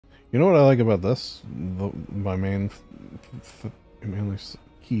You know what I like about this? My mainly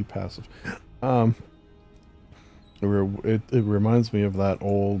key passive. Um, it reminds me of that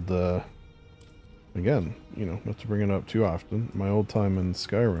old, again, you know, not to bring it up too often, my old time in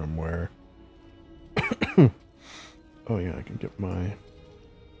Skyrim where, oh yeah, I can get my,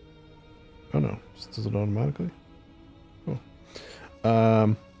 oh no, does it automatically? Oh.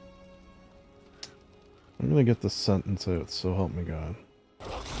 I'm gonna get this sentence out, so help me God.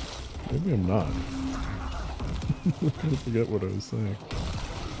 Maybe I'm not. I forget what I was saying.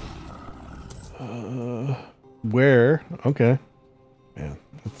 Where? Okay. Man,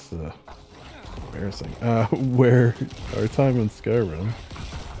 that's embarrassing. Where our time in Skyrim,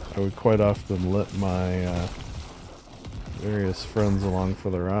 I would quite often let my various friends along for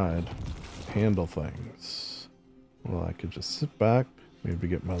the ride handle things. Well, I could just sit back, maybe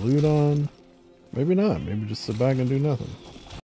get my loot on, maybe not, maybe just sit back and do nothing.